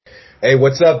Hey,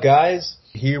 what's up, guys?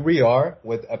 Here we are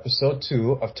with episode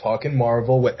 2 of Talkin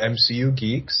Marvel with MCU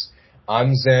Geeks.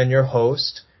 I'm Zan, your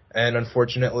host, and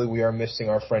unfortunately we are missing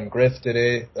our friend Griff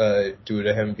today due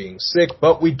to him being sick,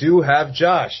 but we do have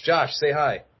Josh. Josh, say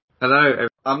hi. Hello,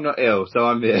 I'm not ill, so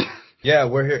I'm here. Yeah,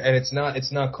 we're here, and it's not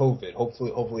COVID.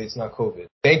 Hopefully it's not COVID.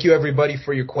 Thank you everybody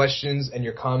for your questions and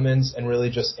your comments and really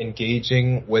just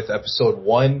engaging with episode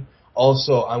 1.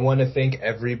 Also, I want to thank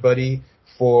everybody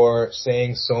for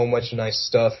saying so much nice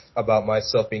stuff about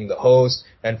myself being the host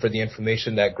and for the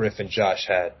information that Griff and Josh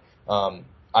had.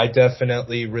 I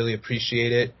definitely really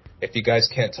appreciate it. If you guys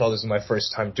can't tell, this is my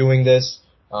first time doing this.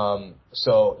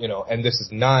 So, and this is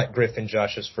not Griff and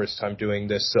Josh's first time doing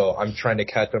this, so I'm trying to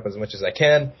catch up as much as I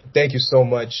can. Thank you so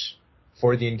much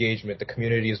for the engagement. The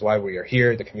community is why we are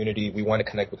here. The community, we want to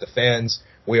connect with the fans.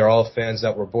 We are all fans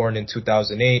that were born in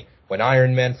 2008 when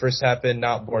Iron Man first happened,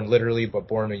 not born literally, but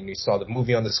born when you saw the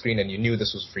movie on the screen and you knew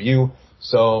this was for you.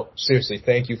 So seriously,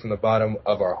 thank you from the bottom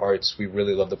of our hearts. We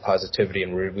really love the positivity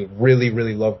and we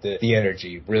really love the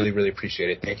energy. Really appreciate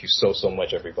it. Thank you so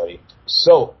much, everybody.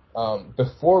 So,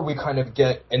 before we kind of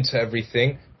get into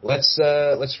everything, let's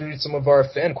read some of our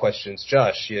fan questions.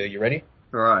 Josh, you ready?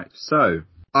 Alright, so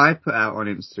I put out on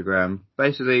Instagram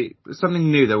basically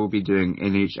something new that we'll be doing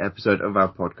in each episode of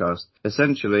our podcast.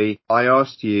 Essentially, I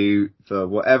asked you for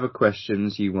whatever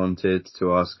questions you wanted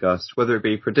to ask us, whether it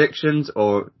be predictions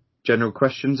or general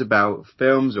questions about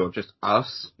films or just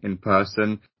us in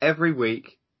person. Every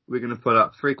week, we're going to put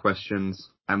up 3 questions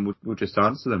and we'll just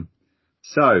answer them.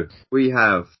 So, we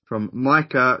have from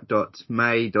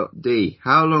Micah.may.d.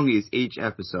 How long is each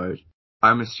episode?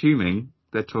 I'm assuming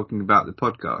they're talking about the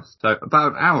podcast. So,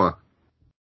 about an hour.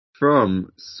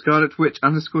 From Scarlet Witch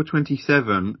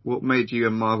 _27, what made you a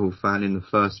Marvel fan in the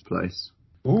first place?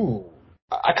 Ooh,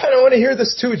 I kind of want to hear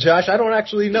this too, Josh. I don't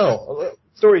actually know.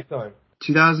 Story time.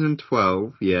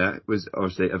 2012, yeah, it was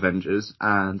obviously Avengers,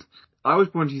 and I was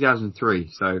born in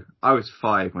 2003, so I was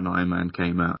 5 when Iron Man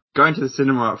came out. Going to the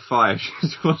cinema at 5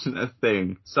 just wasn't a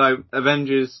thing. So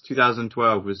Avengers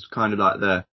 2012 was kind of like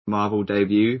the Marvel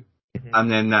debut,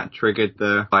 and then that triggered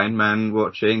the Iron Man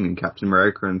watching and Captain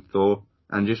America and Thor,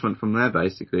 and just went from there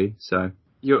basically. So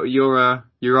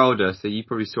you're older, so you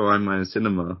probably saw Iron Man in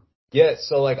cinema. Yeah,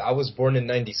 so I was born in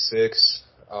 96.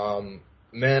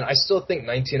 Man, I still think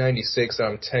 1996 and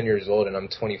I'm 10 years old and I'm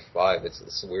 25.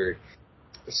 It's weird.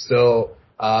 So,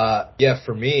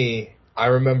 for me, I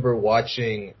remember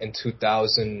watching in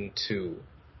 2002.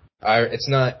 I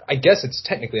guess it's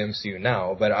technically MCU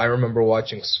now, but I remember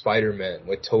watching Spider-Man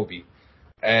with Tobey.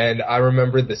 And I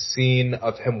remember the scene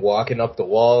of him walking up the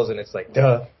walls and it's like,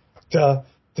 duh, duh,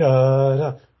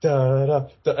 duh, duh.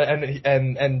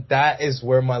 And that is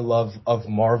where my love of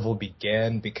Marvel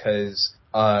began because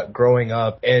growing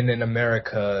up in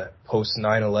America post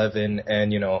 9/11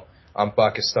 and I'm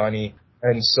Pakistani,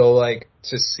 and so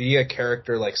to see a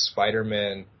character like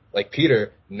Spider-Man, like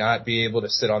Peter, not be able to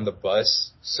sit on the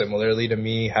bus, similarly to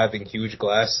me, having huge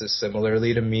glasses,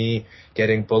 similarly to me,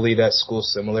 getting bullied at school,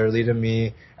 similarly to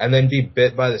me, and then be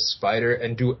bit by the spider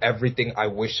and do everything I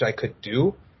wish I could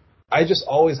do. I just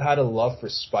always had a love for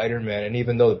Spider-Man, and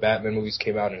even though the Batman movies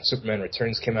came out and Superman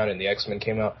Returns came out and the X-Men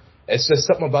came out, it's just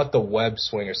something about the web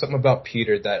swing or something about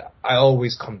Peter that I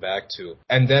always come back to.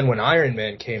 And then when Iron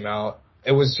Man came out,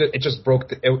 it just broke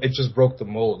the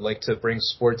mold, to bring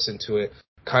sports into it,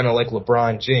 kind of like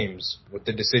LeBron James with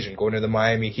the decision going to the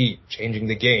Miami Heat, changing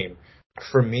the game.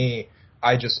 For me,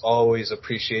 I just always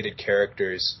appreciated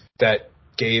characters that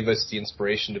gave us the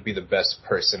inspiration to be the best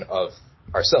person of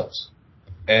ourselves.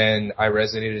 And I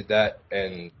resonated that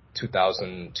in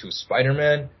 2002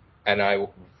 Spider-Man, and I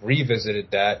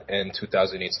revisited that in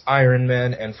 2008's Iron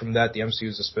Man, and from that, the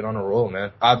MCU's just been on a roll,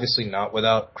 man. Obviously not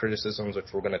without criticisms,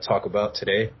 which we're going to talk about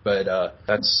today, but I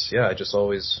just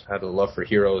always had a love for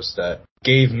heroes that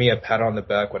gave me a pat on the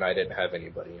back when I didn't have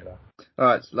anybody,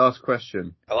 Alright, last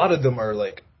question. A lot of them are,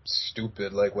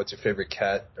 stupid, what's your favorite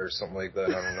cat, or something like that,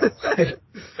 I don't know.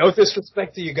 No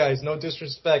disrespect to you guys, no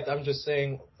disrespect, I'm just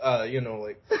saying,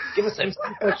 give us some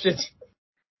questions.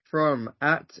 From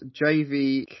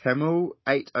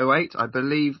 @JVKemmel808, I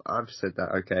believe I've said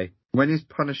that okay. When is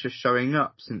Punisher showing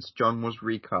up since John was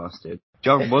recasted?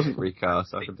 John wasn't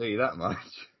recast, I can tell you that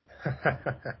much.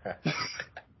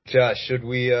 Josh, should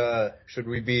we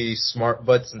be smart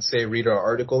butts and say read our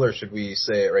article, or should we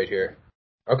say it right here?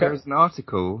 Okay. There's an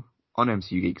article on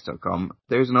MCUgeeks.com.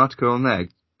 There's an article on there.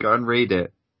 Go and read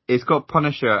it. It's got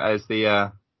Punisher as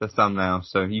the thumbnail,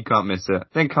 so you can't miss it.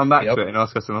 Then come back to it and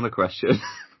ask us another question.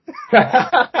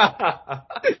 Yeah,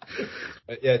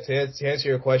 to answer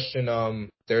your question,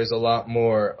 there's a lot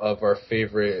more of our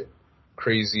favorite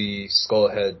crazy skull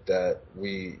head that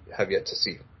we have yet to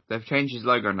see. They've changed his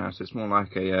logo now, so it's more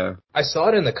like a. I saw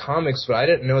it in the comics, but I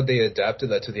didn't know they adapted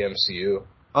that to the MCU.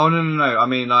 Oh no! I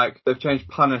mean, like they've changed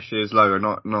Punisher's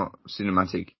logo, not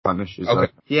cinematic Punisher's Okay.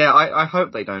 logo. Yeah, I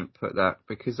hope they don't put that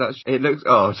because it looks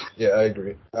odd. Yeah, I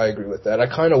agree. I agree with that. I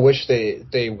kind of wish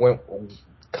they went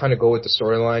kind of go with the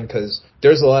storyline because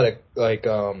there's a lot of like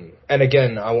and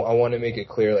again I want to make it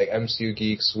clear, like, MCU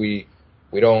geeks, we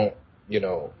don't, you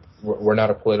know, we're not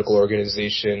a political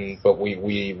organization, but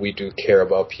we do care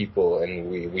about people, and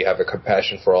we have a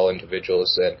compassion for all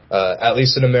individuals. And at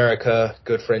least in America,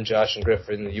 good friend Josh and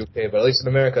Griffin in the UK, but at least in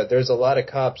America, there's a lot of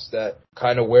cops that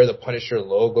kind of wear the Punisher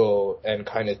logo and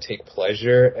kind of take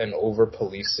pleasure in over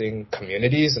policing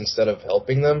communities instead of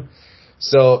helping them.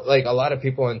 So, like, a lot of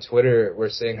people on Twitter were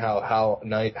saying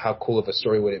how cool of a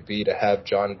story would it be to have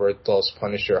John Berthol's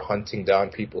Punisher hunting down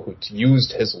people who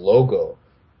used his logo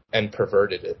and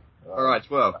perverted it. All right,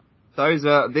 well, those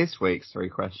are this week's 3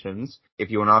 questions. If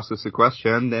you want to ask us a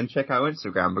question, then check out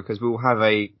Instagram because we'll have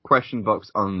a question box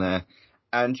on there,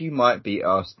 and you might be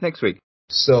asked next week.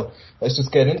 So let's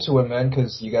just get into it, man,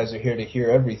 because you guys are here to hear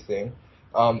everything.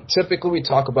 Typically, we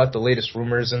talk about the latest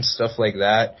rumors and stuff like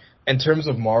that. In terms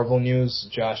of Marvel news,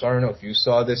 Josh, I don't know if you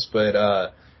saw this,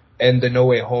 but in the No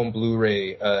Way Home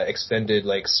Blu-ray extended,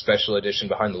 like, special edition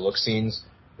behind the look scenes,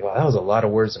 wow, that was a lot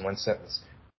of words in one sentence.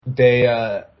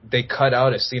 They cut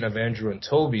out a scene of Andrew and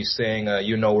Toby saying,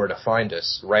 "You know where to find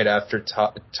us," right after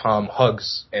Tom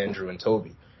hugs Andrew and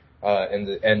Toby in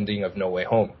the ending of No Way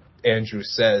Home. Andrew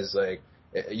says, like,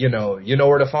 you know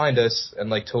where to find us, and,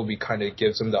 like, Toby kind of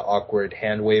gives him the awkward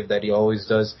hand wave that he always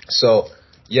does. So,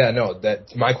 yeah, no,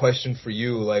 that my question for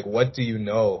you, like, what do you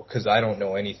know? Because I don't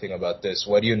know anything about this.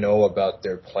 What do you know about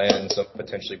their plans of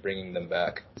potentially bringing them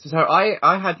back? So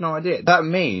I had no idea. That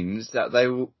means that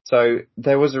so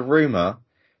there was a rumor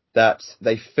that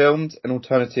they filmed an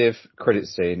alternative credit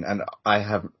scene, and I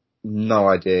have no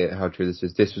idea how true this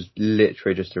is. This was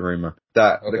literally just a rumor.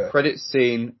 That the credit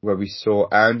scene where we saw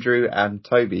Andrew and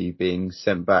Toby being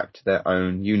sent back to their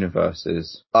own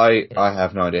universes. I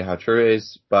have no idea how true it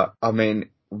is, but I mean,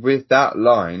 with that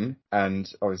line, and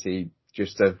obviously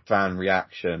just a fan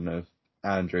reaction of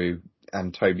Andrew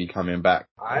and Toby coming back.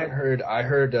 I heard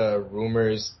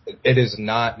rumors. It is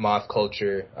not moth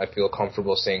culture. I feel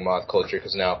comfortable saying moth culture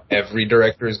because now every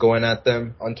director is going at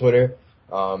them on Twitter.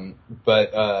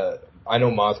 But I know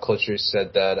moth culture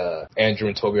said that Andrew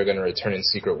and Toby are going to return in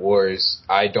Secret Wars.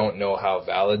 I don't know how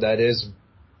valid that is,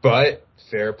 but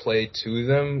fair play to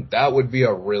them. That would be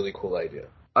a really cool idea.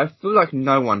 I feel like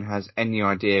no one has any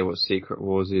idea what Secret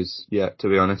Wars is yet, to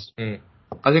be honest. I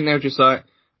think they were just like,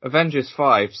 Avengers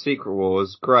 5, Secret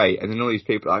Wars, great. And then all these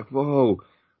people are like, whoa,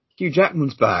 Hugh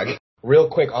Jackman's back. Real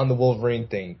quick on the Wolverine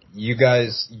thing. You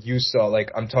saw,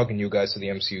 like, I'm talking you guys to the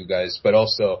MCU guys, but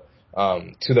also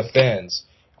to the fans.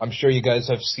 I'm sure you guys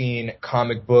have seen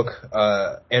comic book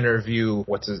interview,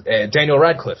 Daniel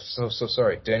Radcliffe. So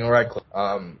sorry, Daniel Radcliffe.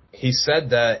 He said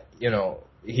that,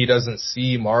 he doesn't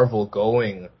see Marvel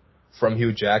going from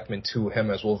Hugh Jackman to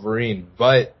him as Wolverine,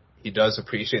 but he does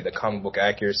appreciate the comic book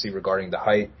accuracy regarding the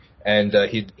height, and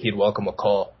he'd welcome a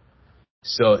call.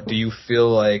 So do you feel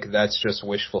like that's just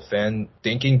wishful fan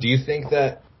thinking? Do you think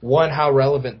that, one, how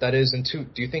relevant that is, and two,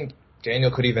 do you think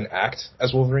Daniel could even act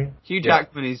as Wolverine? Hugh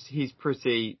Jackman his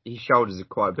shoulders are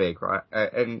quite big, right?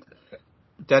 And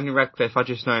Daniel Radcliffe, I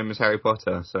just know him as Harry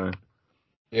Potter, so.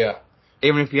 Yeah.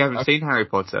 Even if you haven't seen Harry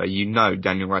Potter, you know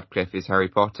Daniel Radcliffe is Harry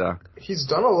Potter. He's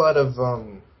done a lot of,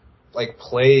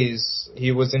 plays.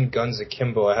 He was in Guns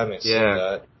Akimbo. I haven't seen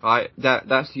that.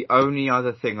 That's the only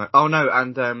other thing. Oh no,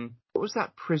 and what was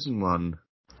that prison one?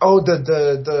 Oh,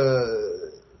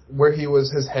 the where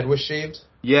his head was shaved.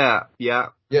 Yeah. I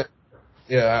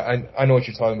know what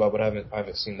you're talking about, but I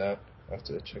haven't seen that. I have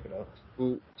to check it out.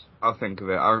 Well, I'll think of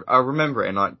it. I'll remember it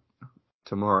in like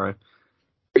tomorrow.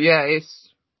 But yeah,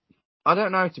 I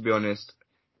don't know, to be honest.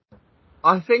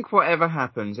 I think whatever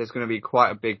happens, there's going to be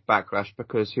quite a big backlash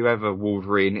because whoever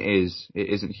Wolverine is, it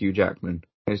isn't Hugh Jackman.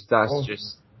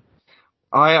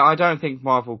 I don't think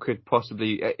Marvel could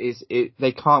possibly,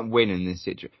 they can't win in this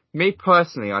situation. Me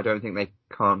personally, I don't think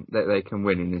they can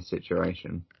win in this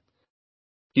situation.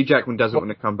 Hugh Jackman doesn't want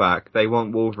to come back. They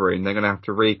want Wolverine. They're going to have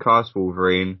to recast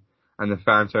Wolverine, and the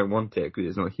fans don't want it because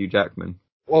it's not Hugh Jackman.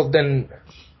 Well, then,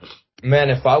 man,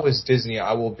 if I was Disney,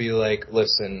 I will be like,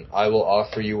 listen, I will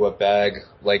offer you a bag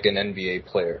like an NBA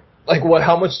player. Like, what?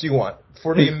 How much do you want?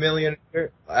 $40 million?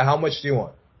 How much do you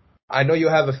want? I know you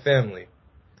have a family.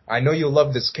 I know you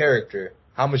love this character.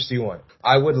 How much do you want?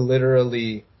 I would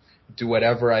literally do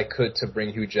whatever I could to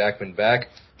bring Hugh Jackman back.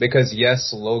 Because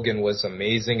yes, Logan was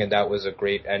amazing and that was a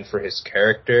great end for his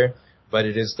character, but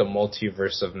it is the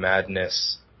multiverse of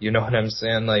madness. You know what I'm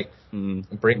saying? Like,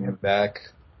 bring him back.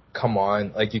 Come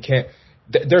on. Like, you can't,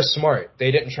 they're smart.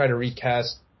 They didn't try to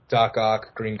recast Doc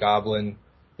Ock, Green Goblin.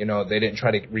 You know, they didn't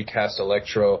try to recast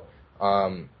Electro.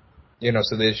 You know,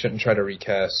 so they shouldn't try to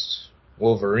recast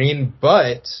Wolverine.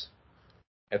 But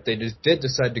if they just did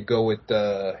decide to go with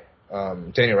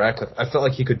Daniel Radcliffe, I felt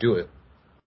like he could do it.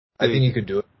 I think he could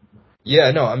do it.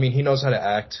 Yeah, no, I mean, he knows how to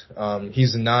act.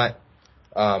 He's not,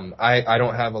 I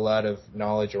don't have a lot of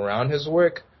knowledge around his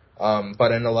work,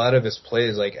 but in a lot of his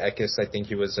plays, like Ekis, I think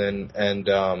he was in, and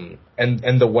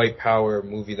the White Power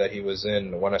movie that he was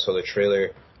in, when I saw the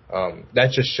trailer, that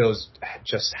just shows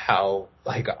just how,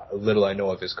 like, little I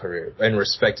know of his career. In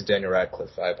respect to Daniel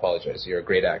Radcliffe, I apologize, you're a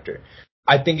great actor.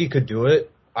 I think he could do it.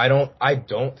 I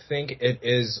don't think it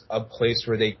is a place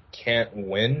where they can't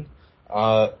win.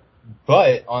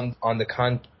 But on the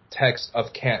context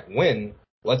of can't win,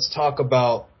 let's talk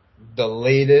about the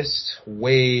latest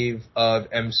wave of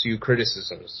MCU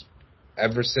criticisms.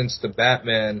 Ever since the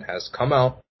Batman has come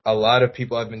out, a lot of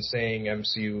people have been saying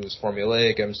MCU is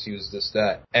formulaic, MCU is this,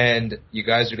 that. And you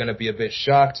guys are going to be a bit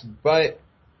shocked, but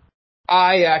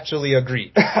I actually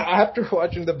agree. After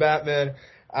watching the Batman,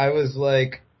 I was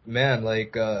like, man,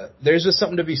 like, there's just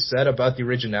something to be said about the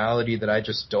originality that I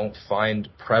just don't find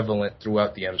prevalent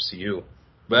throughout the MCU.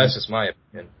 But that's just my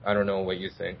opinion. I don't know what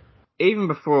you think. Even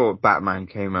before Batman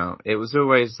came out, it was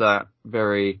always that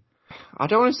very, I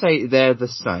don't want to say they're the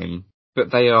same,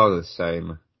 but they are the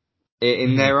same.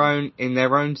 In their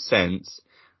own sense,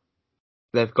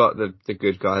 they've got the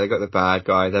good guy, they've got the bad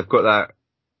guy, they've got that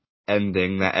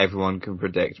ending that everyone can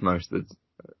predict most of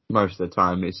the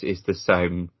time. It's the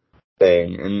same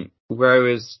thing. And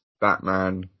whereas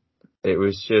Batman, it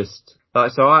was just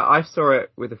like, so I saw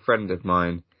it with a friend of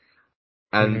mine,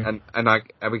 and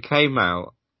we came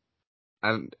out,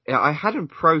 and I hadn't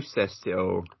processed it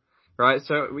all, right?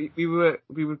 So we were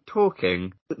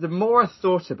talking. The more I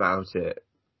thought about it,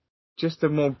 just the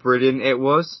more brilliant it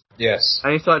was. Yes.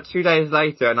 And it's like 2 days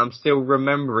later, and I'm still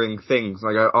remembering things. And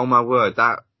I go, oh my word,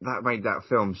 that made that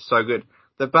film so good.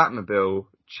 The Batmobile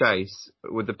chase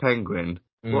with the Penguin,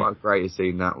 what a great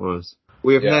scene that was.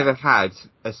 We have never had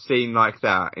a scene like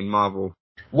that in Marvel.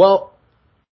 Well,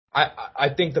 I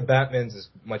think the Batman's is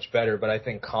much better, but I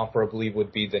think comparably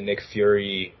would be the Nick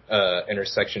Fury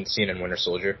intersection scene in Winter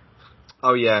Soldier.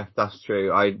 Oh yeah, that's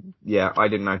true. I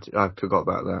didn't know. I forgot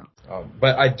about that.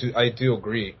 But I do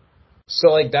agree. So,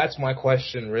 like, that's my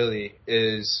question really,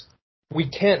 is we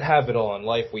can't have it all in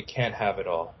life. We can't have it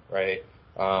all, right?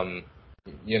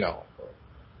 You know,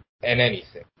 and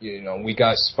anything. You know, we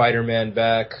got Spider-Man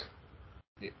back,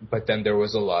 but then there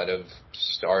was a lot of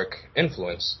Stark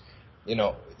influence. You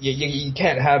know, you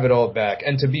can't have it all back.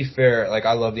 And to be fair, like,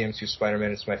 I love the MCU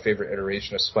Spider-Man. It's my favorite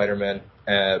iteration of Spider-Man.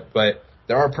 But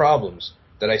there are problems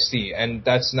that I see. And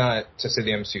that's not to say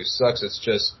the MCU sucks. It's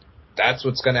just, that's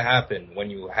what's going to happen when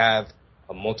you have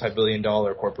a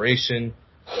multi-billion-dollar corporation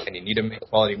and you need to make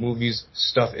quality movies.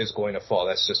 Stuff is going to fall.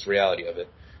 That's just the reality of it.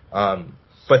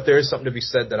 But there is something to be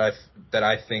said that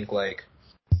I think, like,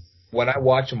 when I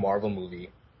watch a Marvel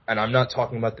movie, and I'm not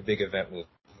talking about the big event movies,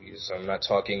 I'm not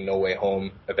talking No Way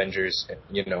Home, Avengers,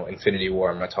 you know, Infinity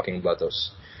War, I'm not talking about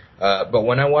those. But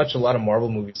when I watch a lot of Marvel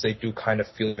movies, they do kind of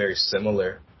feel very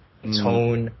similar.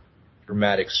 Tone,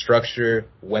 dramatic structure,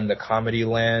 when the comedy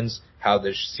lands, how the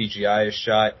CGI is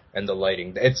shot, and the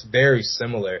lighting. It's very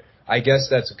similar. I guess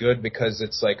that's good because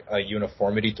it's like a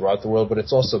uniformity throughout the world, but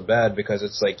it's also bad because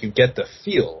it's like you get the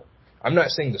feel. I'm not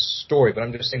saying the story, but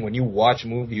I'm just saying when you watch a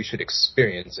movie, you should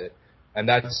experience it. And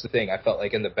that's the thing. I felt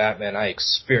like in the Batman, I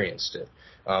experienced it.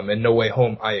 In No Way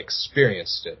Home, I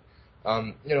experienced it.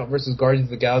 You know, versus Guardians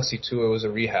of the Galaxy 2, it was a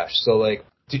rehash. So, like,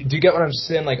 do you get what I'm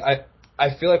saying? Like,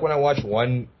 I feel like when I watch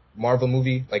one Marvel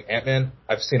movie, like Ant-Man,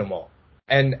 I've seen them all.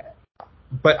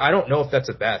 But I don't know if that's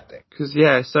a bad thing. Because,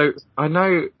 so I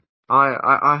know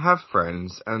I have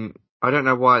friends, and I don't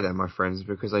know why they're my friends,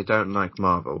 because they don't like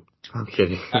Marvel. I'm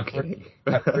kidding.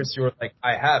 At first you were like,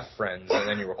 I have friends, and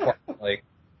then you were quiet, like,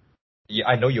 yeah,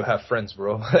 I know you have friends,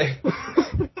 bro. Like,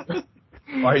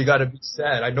 why you gotta be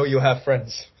sad? I know you have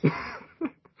friends.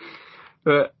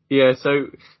 But, yeah, so,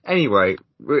 anyway,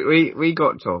 we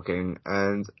got talking,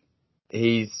 and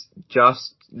he's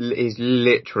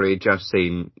literally just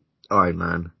seen Iron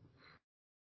Man.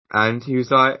 And he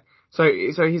was like, so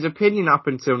his opinion up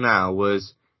until now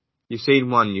was, you've seen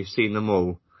one, you've seen them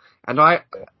all. And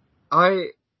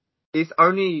it's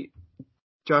only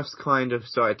just kind of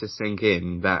started to sink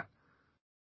in that,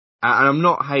 and I'm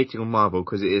not hating on Marvel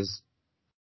because it is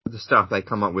the stuff they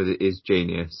come up with is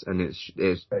genius, and it's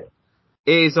Right.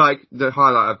 it is like the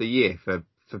highlight of the year for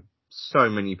so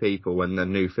many people when the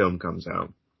new film comes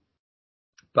out.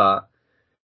 But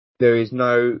there is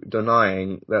no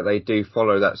denying that they do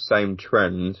follow that same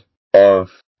trend of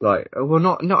like, well,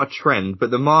 not a trend, but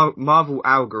the Marvel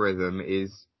algorithm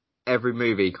is every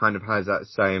movie kind of has that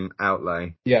same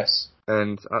outlay. Yes.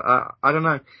 And I don't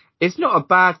know. It's not a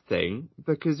bad thing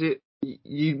because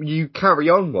you carry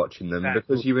on watching them Bad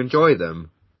because you movies. enjoy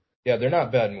them. Yeah, they're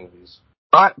not bad movies.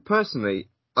 I personally,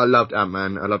 I loved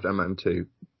Ant-Man. I loved Ant-Man 2.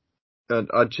 And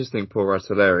I just think Paul Rudd's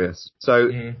hilarious. So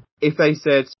Hmm. if they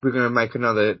said we're going to make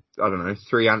another, I don't know,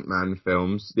 3 Ant-Man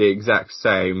films, the exact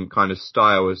same kind of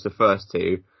style as the first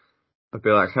two, I'd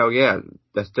be like, hell yeah,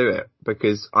 let's do it.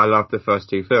 Because I love the first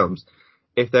 2 films.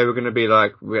 If they were going to be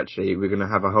like, we're going to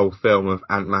have a whole film of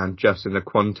Ant-Man just in the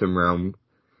quantum realm,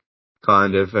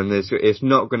 kind of, and it's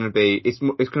not going to be, it's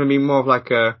going to be more of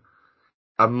like a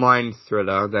mind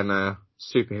thriller than a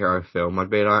superhero film. I'd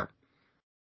be like,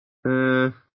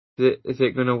 is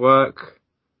it going to work?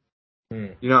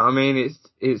 Mm. You know what I mean?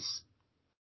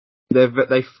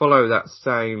 They follow that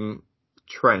same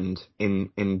trend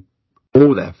in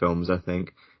all their films, I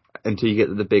think, until you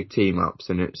get the big team ups,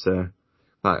 and it's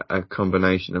like a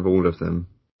combination of all of them.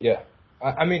 Yeah.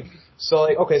 I mean, so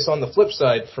like, okay, so on the flip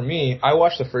side, for me, I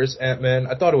watched the first Ant-Man.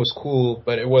 I thought it was cool,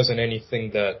 but it wasn't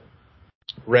anything that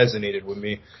resonated with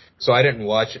me. So I didn't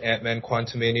watch Ant-Man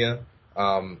Quantumania,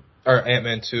 or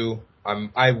Ant-Man 2.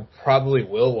 I probably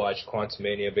will watch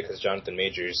Quantumania because Jonathan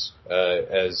Majors,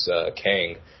 as,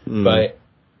 Kang. Mm.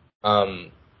 But,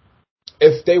 um,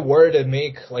 if they were to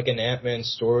make like an Ant-Man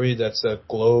story that's a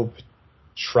globe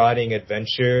trotting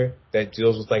adventure that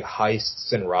deals with like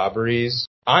heists and robberies,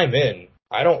 I'm in.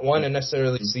 I don't want to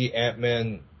necessarily see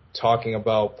Ant-Man talking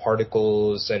about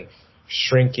particles and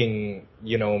shrinking,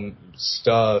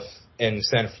 stuff in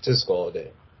San Francisco all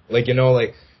day. Like,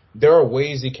 like there are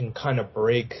ways you can kind of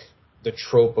break the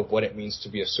trope of what it means to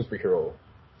be a superhero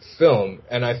film,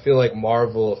 and I feel like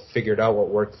Marvel figured out what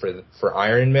worked for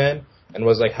Iron Man and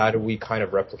was like, how do we kind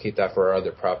of replicate that for our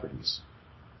other properties?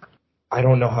 I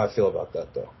don't know how I feel about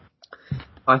that though.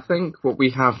 I think what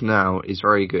we have now is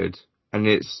very good, and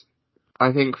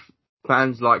I think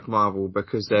fans like Marvel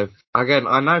because again,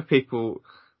 I know people,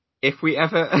 if we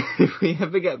ever, if we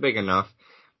ever get big enough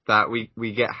that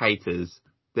we get haters,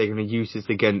 they're going to use this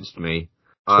against me.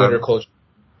 Twitter culture.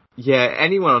 Yeah,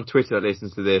 anyone on Twitter that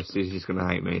listens to this is just going to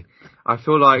hate me. I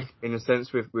feel like, in a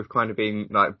sense, we've kind of been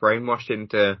like brainwashed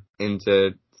into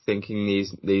thinking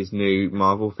these new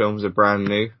Marvel films are brand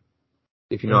new.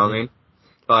 If you know what I Hmm. mean.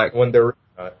 Like, When they're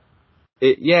not.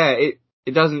 it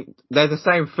doesn't. They're the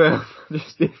same film,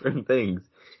 just different things.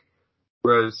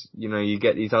 Whereas, you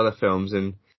get these other films,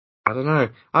 and I don't know.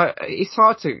 It's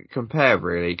hard to compare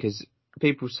really because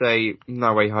people say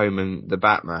No Way Home and the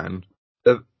Batman.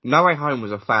 The No Way Home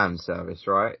was a fan service,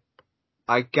 right?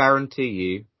 I guarantee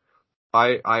you,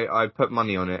 I put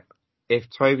money on it. If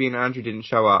Toby and Andrew didn't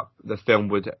show up, the film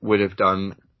would have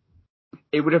done.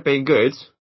 It would have been good,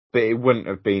 but it wouldn't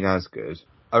have been as good.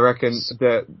 I reckon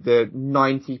the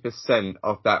 90%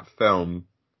 of that film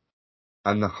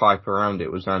and the hype around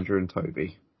it was Andrew and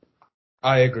Toby.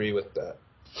 I agree with that.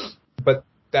 But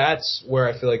that's where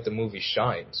I feel like the movie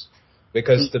shines.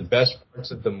 Because the best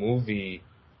parts of the movie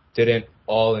didn't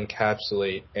all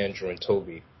encapsulate Andrew and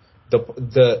Toby.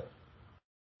 The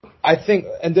I think,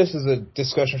 and this is a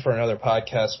discussion for another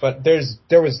podcast, but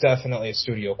there was definitely a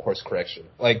studio course correction.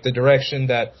 Like the direction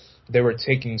that they were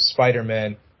taking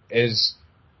Spider-Man is,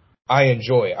 I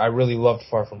enjoy. I really loved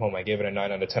Far From Home. I gave it a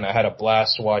 9 out of 10. I had a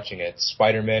blast watching it.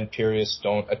 Spider-Man purists,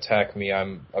 don't attack me.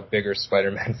 I'm a bigger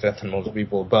Spider-Man fan than most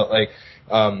people, but like,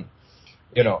 I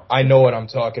know what I'm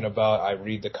talking about. I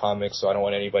read the comics, so I don't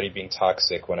want anybody being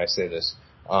toxic when I say this.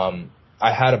 I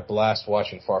had a blast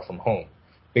watching Far From Home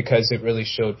because it really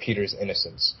showed Peter's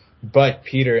innocence. But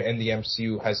Peter in the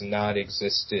MCU has not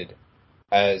existed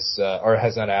as, or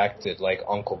has not acted like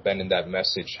Uncle Ben in that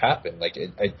message happened. Like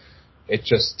it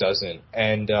just doesn't.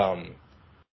 And, I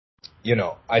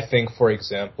think, for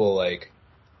example, like,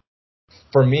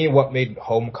 for me, what made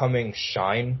Homecoming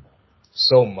shine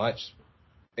so much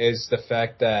is the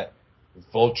fact that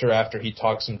Vulture, after he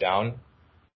talks him down,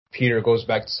 Peter goes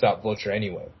back to stop Vulture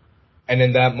anyway. And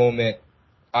in that moment,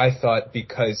 I thought,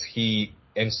 because he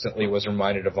instantly was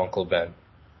reminded of Uncle Ben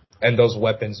and those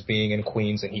weapons being in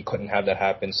Queens, and he couldn't have that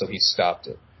happen, so he stopped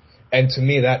it. And to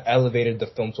me, that elevated the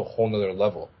film to a whole nother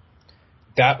level.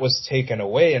 That was taken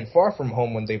away in Far From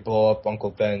Home when they blow up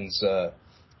Uncle Ben's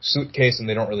suitcase and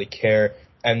they don't really care.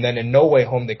 And then in No Way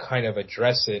Home, they kind of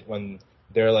address it when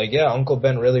They're like, yeah, Uncle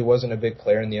Ben really wasn't a big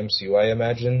player in the MCU, I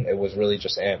imagine. It was really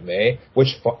just Aunt May,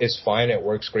 which is fine. It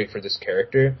works great for this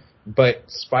character. But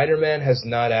Spider-Man has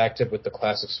not acted with the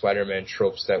classic Spider-Man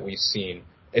tropes that we've seen.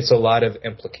 It's a lot of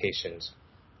implications.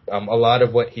 A lot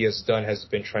of what he has done has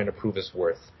been trying to prove his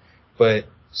worth. But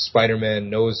Spider-Man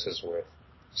knows his worth.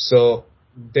 So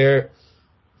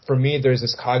for me, there's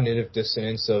this cognitive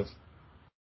dissonance of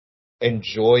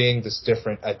enjoying this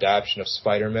different adaptation of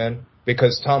Spider-Man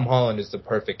because Tom Holland is the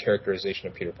perfect characterization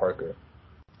of Peter Parker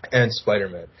and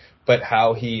Spider-Man. But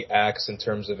how he acts in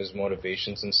terms of his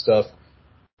motivations and stuff,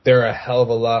 they're a hell of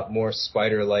a lot more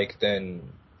Spider-like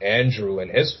than Andrew in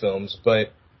his films,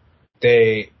 but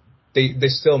they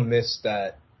still miss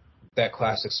that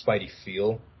classic Spidey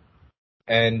feel.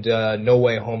 And No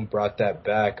Way Home brought that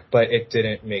back, but it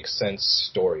didn't make sense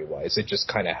story-wise. It just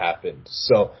kind of happened.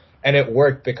 So, and it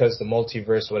worked because the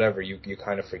multiverse, whatever, you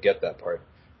kind of forget that part.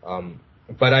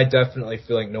 But I definitely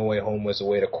feel like No Way Home was a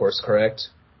way to course correct.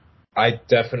 I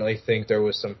definitely think there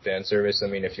was some fan service. I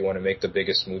mean, if you want to make the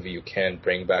biggest movie you can,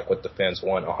 bring back what the fans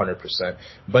want 100%.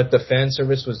 But the fan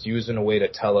service was used in a way to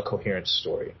tell a coherent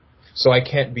story. So I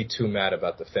can't be too mad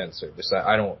about the fan service.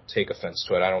 I don't take offense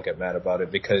to it. I don't get mad about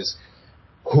it because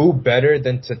who better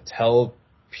than to tell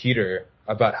Peter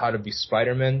about how to be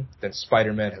Spider-Man than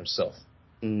Spider-Man himself?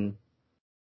 Mm.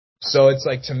 So it's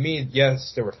like, to me,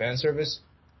 yes, there were fan service,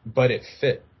 but it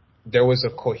fit. There was a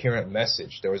coherent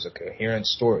message. There was a coherent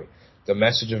story. The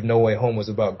message of No Way Home was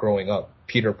about growing up.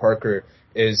 Peter Parker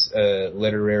is a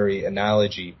literary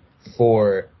analogy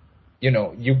for,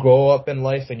 you grow up in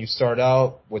life and you start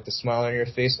out with a smile on your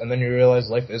face, and then you realize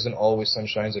life isn't always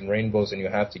sunshines and rainbows, and you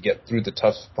have to get through the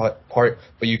tough part,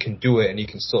 but you can do it and you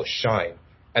can still shine.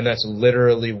 And that's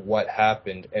literally what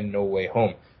happened in No Way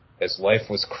Home. His life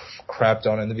was crapped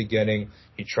on in the beginning.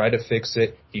 He tried to fix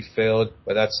it. He failed,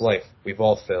 but that's life. We've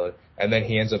all failed. And then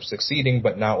he ends up succeeding,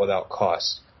 but not without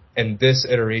cost. And this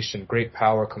iteration, great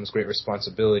power comes great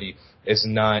responsibility, is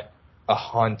not a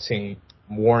haunting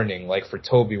warning like for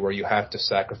Toby where you have to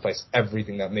sacrifice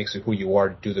everything that makes you who you are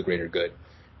to do the greater good,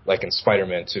 like in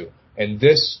Spider-Man 2. In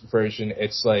this version,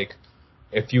 it's like,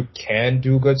 if you can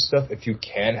do good stuff, if you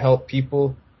can help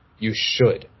people, you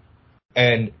should.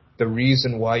 And the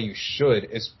reason why you should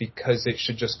is because it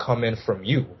should just come in from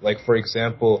you. Like, for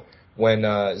example, when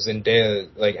Zendaya,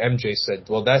 like MJ said,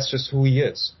 well, that's just who he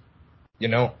is.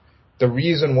 The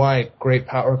reason why great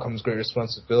power comes great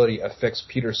responsibility affects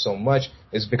Peter so much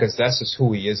is because that's just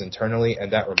who he is internally,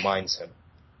 and that reminds him.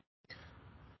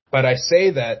 But I say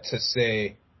that to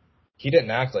say he didn't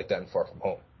act like that in Far From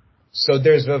Home. So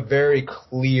there's a very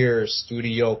clear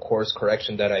studio course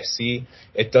correction that I see.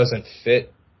 It doesn't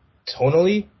fit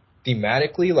tonally,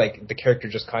 thematically, like the character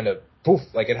just kind of poof,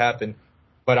 like it happened.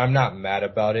 But I'm not mad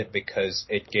about it because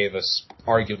it gave us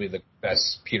arguably the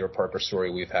best Peter Parker story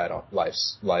we've had on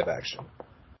live action.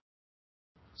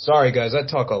 Sorry guys, I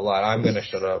talk a lot. I'm gonna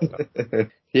shut up.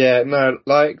 Yeah, no,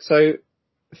 like, so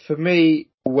for me,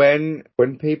 when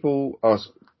people ask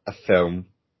a film,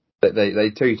 that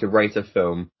they tell you to rate a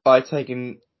film, I take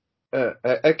in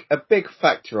a big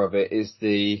factor of it is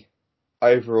the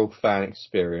overall fan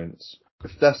experience.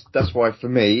 That's why for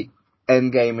me,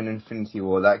 Endgame and Infinity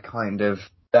War, that kind of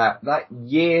that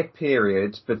year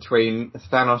period between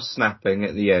Thanos snapping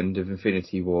at the end of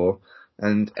Infinity War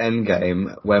and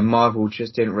Endgame, where Marvel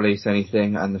just didn't release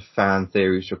anything and the fan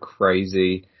theories were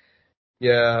crazy.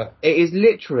 Yeah. It is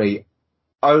literally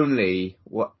only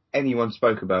what anyone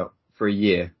spoke about for a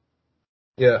year.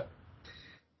 Yeah.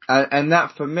 And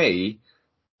that for me,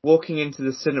 walking into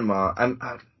the cinema and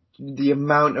the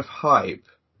amount of hype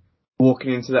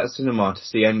walking into that cinema to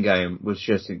see Endgame was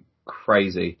just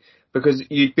crazy. Because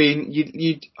you'd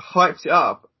hyped it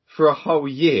up for a whole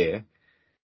year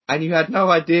and you had no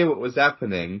idea what was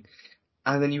happening.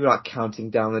 And then you were like counting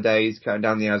down the days, counting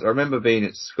down the hours. I remember being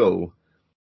at school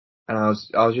and I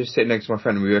was just sitting next to my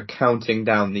friend and we were counting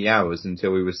down the hours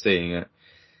until we were seeing it.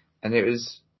 And it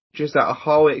was just that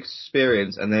whole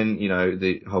experience. And then,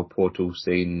 the whole portal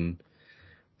scene.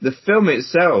 The film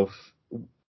itself,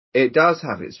 it does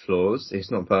have its flaws.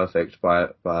 It's not perfect by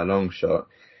a long shot.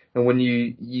 And when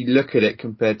you look at it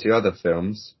compared to other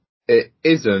films, it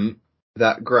isn't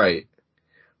that great.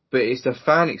 But it's the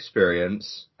fan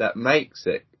experience that makes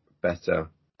it better.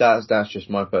 That's just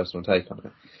my personal take on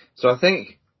it. So I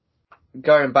think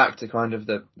going back to kind of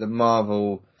the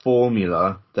Marvel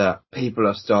formula that people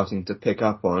are starting to pick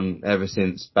up on ever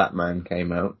since Batman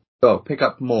came out. Well, pick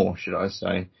up more, should I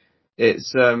say.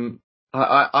 It's,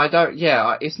 I don't,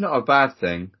 yeah, it's not a bad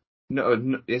thing.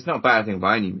 No, it's not a bad thing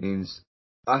by any means.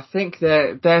 I think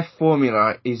their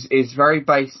formula is very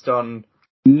based on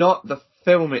not the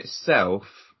film itself,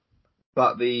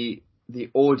 but the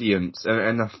audience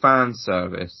and the fan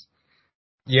service,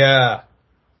 Yeah.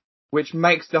 which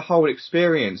makes the whole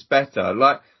experience better.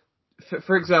 Like,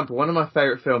 for example, one of my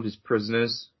favourite films is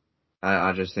Prisoners.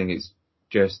 I just think it's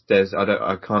just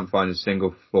I can't find a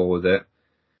single flaw with it.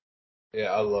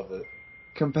 Yeah, I love it.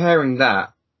 Comparing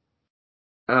that,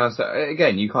 so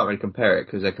again, you can't really compare it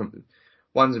because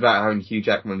one's about having Hugh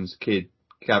Jackman's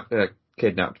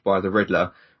kidnapped by the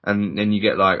Riddler, and then you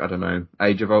get like, I don't know,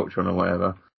 Age of Ultron or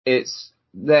whatever. It's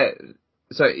there.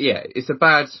 So yeah, it's a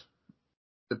bad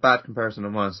comparison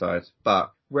on my side.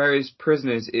 But whereas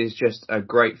Prisoners is just a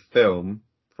great film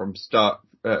from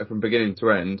beginning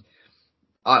to end.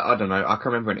 I don't know. I can't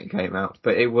remember when it came out,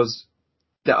 but it was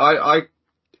that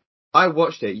I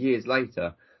watched it years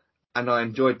later, and I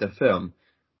enjoyed the film.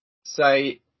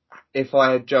 Say if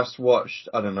I had just watched,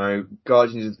 I don't know,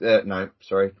 no,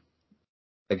 sorry.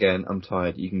 Again, I'm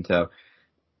tired. You can tell.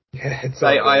 Yeah, it's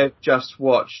Say all I good. had just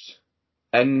watched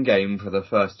Endgame for the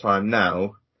first time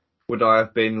now, would I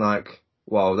have been like,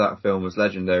 wow, that film was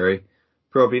legendary?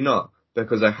 Probably not,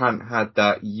 because I hadn't had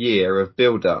that year of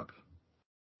build-up.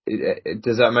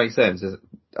 Does that make sense?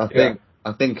 Yeah.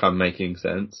 I think I'm making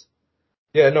sense.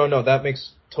 Yeah, no, that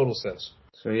makes total sense.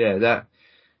 So yeah, that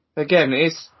again,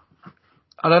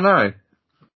 I don't know.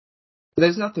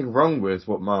 There's nothing wrong with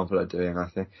what Marvel are doing, I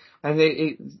think, and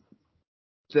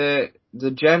the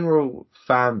general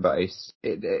fan base,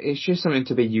 it's just something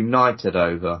to be united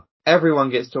over. Everyone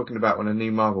gets talking about when a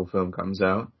new Marvel film comes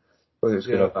out, whether it's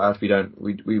good or Yeah. bad.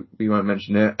 We won't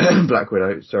mention it. Black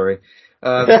Widow, sorry.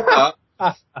 But,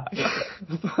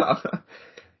 but,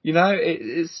 you know,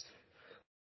 it's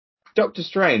Doctor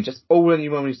Strange. That's all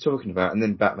anyone was talking about, and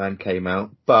then Batman came out.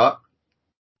 But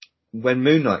when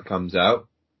Moon Knight comes out,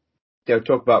 they'll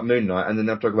talk about Moon Knight, and then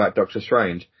they'll talk about Doctor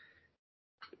Strange.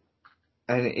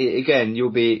 And again,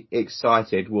 you'll be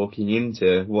excited walking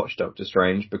into watch Doctor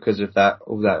Strange because of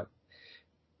all that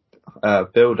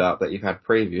build up that you've had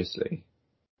previously,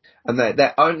 and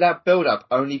that build up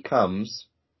only comes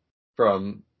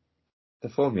from the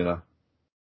formula.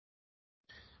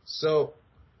 So,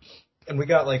 and we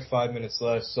got like 5 minutes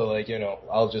left, so like,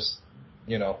 I'll just,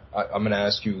 I'm gonna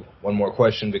ask you one more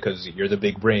question because you're the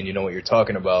big brain, you know what you're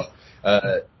talking about.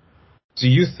 Do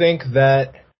you think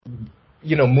that,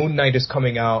 Moon Knight is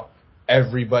coming out,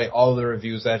 all the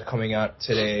reviews that are coming out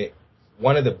today,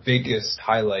 one of the biggest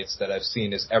highlights that I've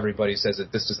seen is everybody says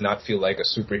that this does not feel like a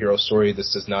superhero story,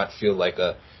 this does not feel like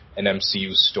an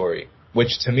MCU story,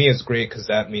 which to me is great because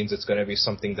that means it's going to be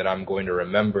something that I'm going to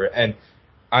remember. And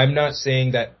I'm not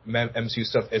saying that MCU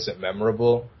stuff isn't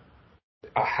memorable.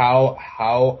 How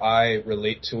I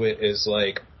relate to it is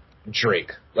like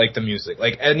Drake, like the music.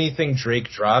 Like anything Drake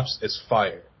drops is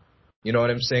fire. You know what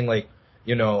I'm saying? Like,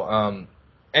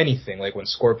 anything. Like when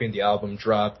Scorpion the album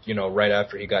dropped, right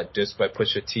after he got dissed by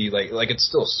Pusha T, like it's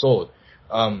still sold.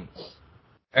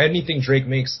 Anything Drake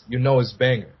makes, is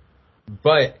banger.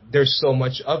 But there's so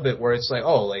much of it where it's like,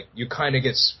 oh, like you kind of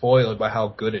get spoiled by how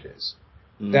good it is.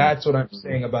 Mm. That's what I'm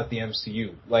saying about the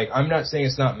MCU. Like, I'm not saying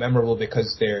it's not memorable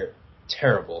because they're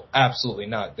terrible. Absolutely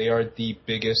not. They are the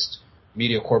biggest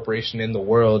media corporation in the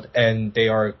world, and they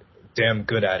are damn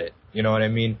good at it. You know what I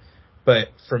mean? But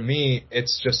for me,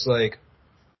 it's just like,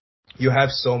 you have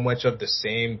so much of the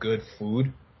same good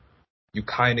food, you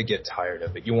kind of get tired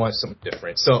of it. You want something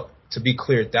different. So, to be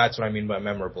clear, that's what I mean by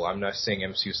memorable. I'm not saying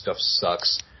MCU stuff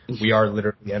sucks. We are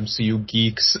literally MCU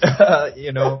geeks,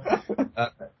 you know.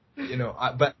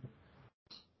 But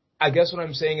I guess what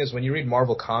I'm saying is when you read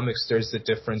Marvel comics, there's a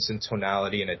difference in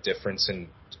tonality and a difference in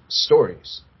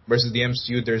stories. Versus the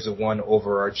MCU, there's a one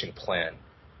overarching plan.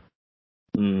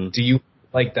 Mm. Do you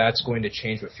like that's going to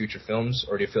change with future films,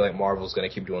 or do you feel like Marvel's going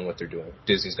to keep doing what they're doing?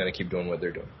 Disney's going to keep doing what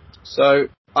they're doing? So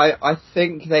I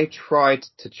think they tried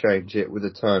to change it with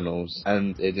Eternals,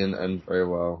 and it didn't end very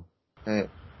well. And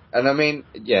I mean,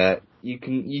 yeah, you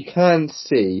can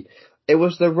see it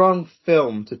was the wrong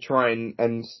film to try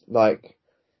and like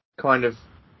kind of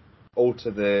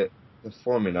alter the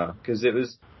formula, because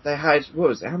they had, what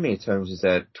was it, how many Eternals is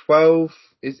there? 12?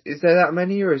 Is there that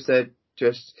many, or is there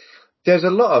just there's a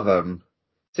lot of them?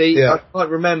 See, I Yeah, can't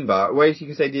remember. Where you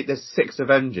can say there's 6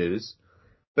 Avengers,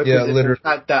 yeah, because if they literally.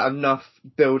 had that enough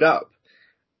build up.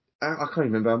 I can't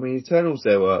remember how many Eternals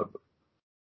there were.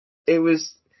 There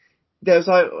was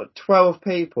like 12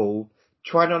 people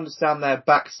trying to understand their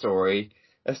backstory,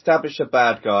 establish a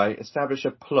bad guy, establish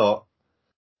a plot,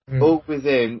 Mm. all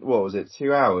within, what was it,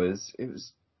 2 hours?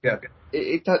 Yeah,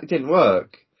 It didn't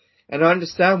work. And I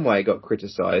understand why it got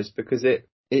criticised, because it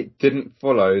didn't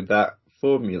follow that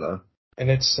formula. and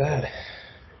it's sad.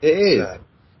 It It's is. sad.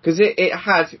 Because it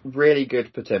had really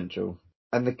good potential.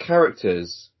 And the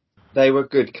characters, they were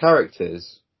good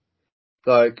characters.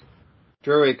 Like,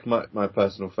 Druig, my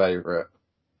personal favourite.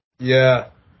 Yeah.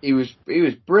 He was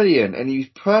brilliant, and he was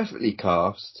perfectly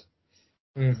cast.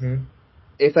 Mhm.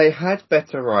 If they had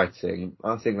better writing,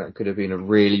 I think that could have been a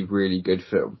really, really good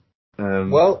film.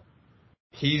 Well,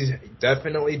 he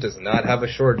definitely does not have a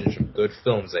shortage of good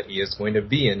films that he is going to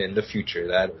be in the future.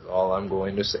 That is all I'm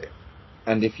going to say.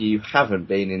 And if you haven't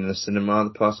been in the cinema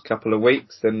the past couple of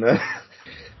weeks, then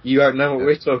you don't know what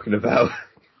we're talking about.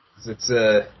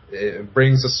 It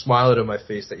brings a smile to my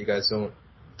face that you guys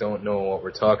don't know what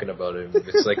we're talking about.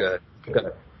 It's like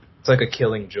it's like a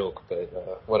killing joke, but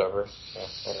whatever.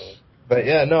 Whatever. But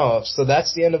yeah, no. So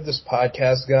that's the end of this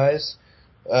podcast, guys.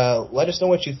 Let us know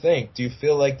what you think. Do you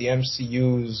feel like the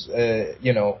MCU's,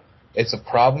 it's a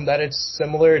problem that it's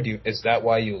similar? Is that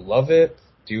why you love it?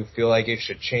 Do you feel like it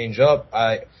should change up?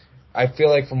 I feel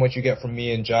like from what you get from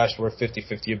me and Josh, we're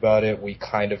 50-50 about it. We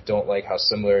kind of don't like how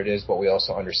similar it is, but we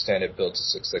also understand it builds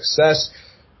a success.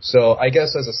 So I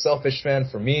guess as a selfish fan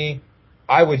for me,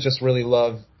 I would just really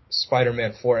love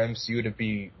Spider-Man 4 MCU to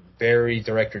be very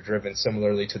director driven,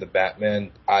 similarly to the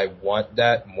Batman. I want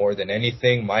that more than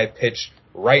anything. My pitch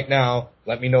right now,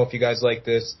 let me know if you guys like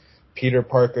this. Peter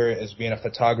Parker is being a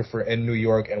photographer in New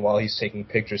York, and while he's taking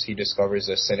pictures, he discovers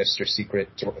a sinister secret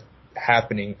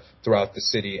happening throughout the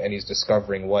city, and he's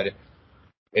discovering what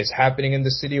is happening in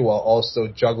the city while also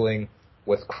juggling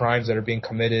with crimes that are being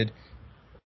committed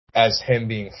as him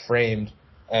being framed.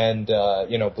 And,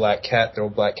 Black Cat, throw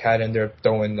Black Cat in there,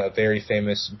 throwing a very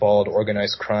famous, bald,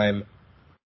 organized crime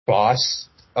boss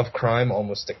of crime,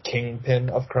 almost a kingpin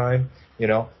of crime,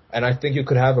 And I think you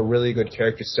could have a really good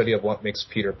character study of what makes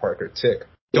Peter Parker tick.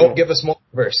 Don't give us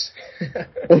multiverse.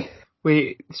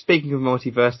 Speaking of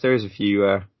multiverse, there is a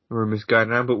few rumours going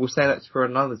around, but we'll say that's for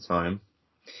another time.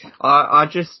 I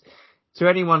just, to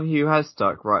anyone who has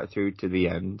stuck right through to the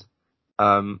end,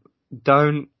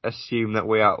 don't assume that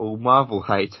we are all Marvel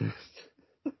haters.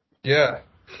 Yeah.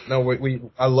 No, we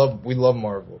love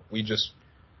Marvel. We just,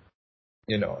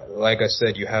 like I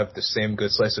said, you have the same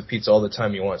good slice of pizza all the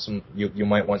time. You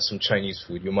might want some Chinese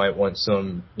food. You might want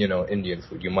some, Indian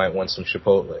food. You might want some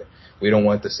Chipotle. We don't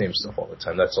want the same stuff all the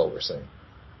time. That's all we're saying.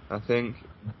 I think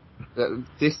that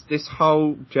this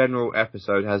whole general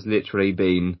episode has literally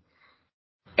been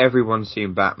everyone's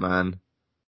seen Batman.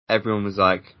 Everyone was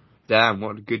like, damn,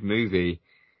 what a good movie.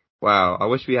 Wow, I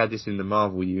wish we had this in the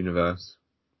Marvel universe.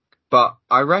 But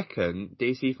I reckon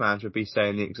DC fans would be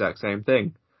saying the exact same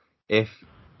thing. If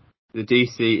the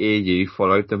DC EU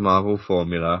followed the Marvel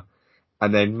formula,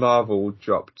 and then Marvel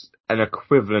dropped an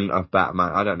equivalent of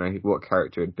Batman, I don't know what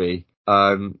character it'd be,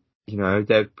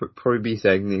 they'd probably be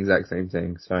saying the exact same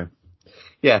thing. So,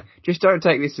 yeah, just don't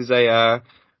take this as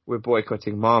we're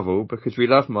boycotting Marvel, because we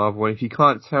love Marvel, and if you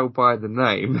can't tell by the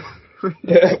name...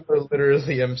 We're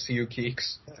literally MCU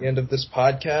geeks. At the end of this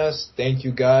podcast, thank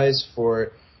you guys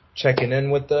for checking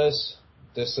in with us.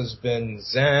 This has been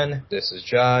Zan. This is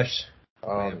Josh.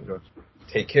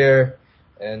 Take care.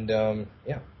 And,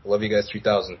 love you guys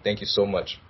 3000. Thank you so much.